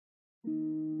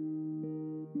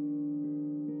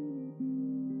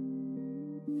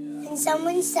And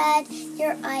someone said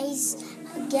your eyes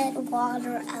get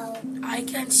water out. I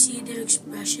can see their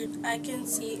expression. I can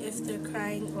see if they're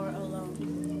crying or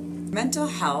alone. Mental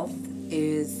health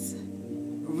is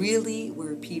really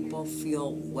where people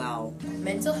feel well.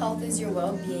 Mental health is your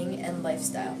well-being and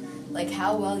lifestyle, like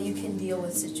how well you can deal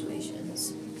with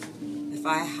situations. If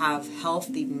I have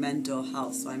healthy mental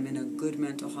health, so I'm in a good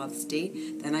mental health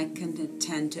state, then I can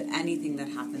attend to anything that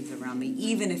happens around me,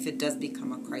 even if it does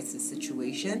become a crisis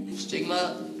situation.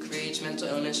 Stigma creates mental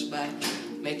illness by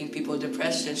making people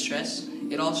depressed and stressed.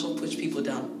 It also puts people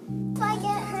down. If I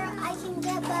get hurt, I can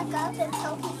get back up and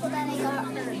tell people that I got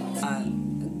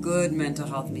hurt. Good mental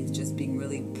health means just being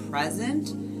really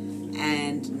present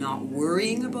and not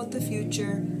worrying about the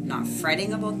future, not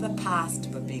fretting about the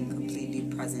past, but being completely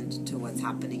present to what's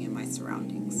happening in my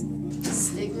surroundings.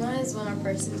 Stigma is when a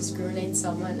person discriminates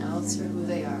someone else for who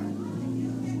they are.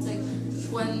 It's like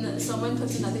when someone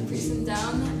puts another person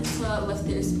down to lift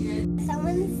their spirit.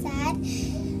 Someone said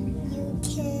you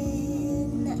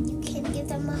can give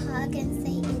them a hug and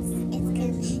say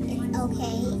it's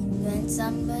okay. When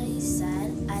somebody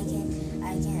said I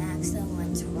can ask them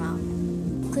what's wrong.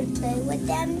 You could play with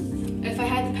them. If I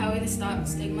had the power to stop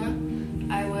stigma,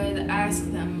 I would ask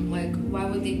them, like, why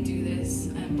would they do this?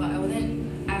 But I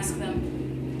wouldn't ask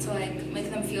them to, like, make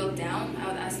them feel down. I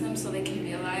would ask them so they can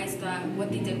realize that what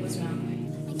they did was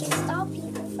wrong. I can stop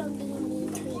people from being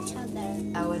mean to each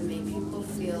other. I would make people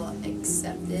feel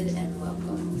accepted and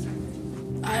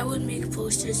welcome. I would make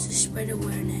posters to spread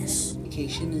awareness.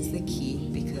 Education is the key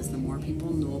because the more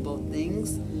people know about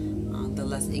things, the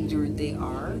less ignorant they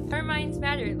are. Our minds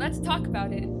matter. Let's talk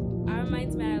about it. Our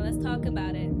minds matter. Let's talk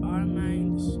about it. Our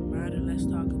minds matter. Let's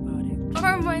talk about it.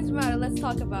 Our minds matter. Let's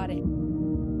talk about it.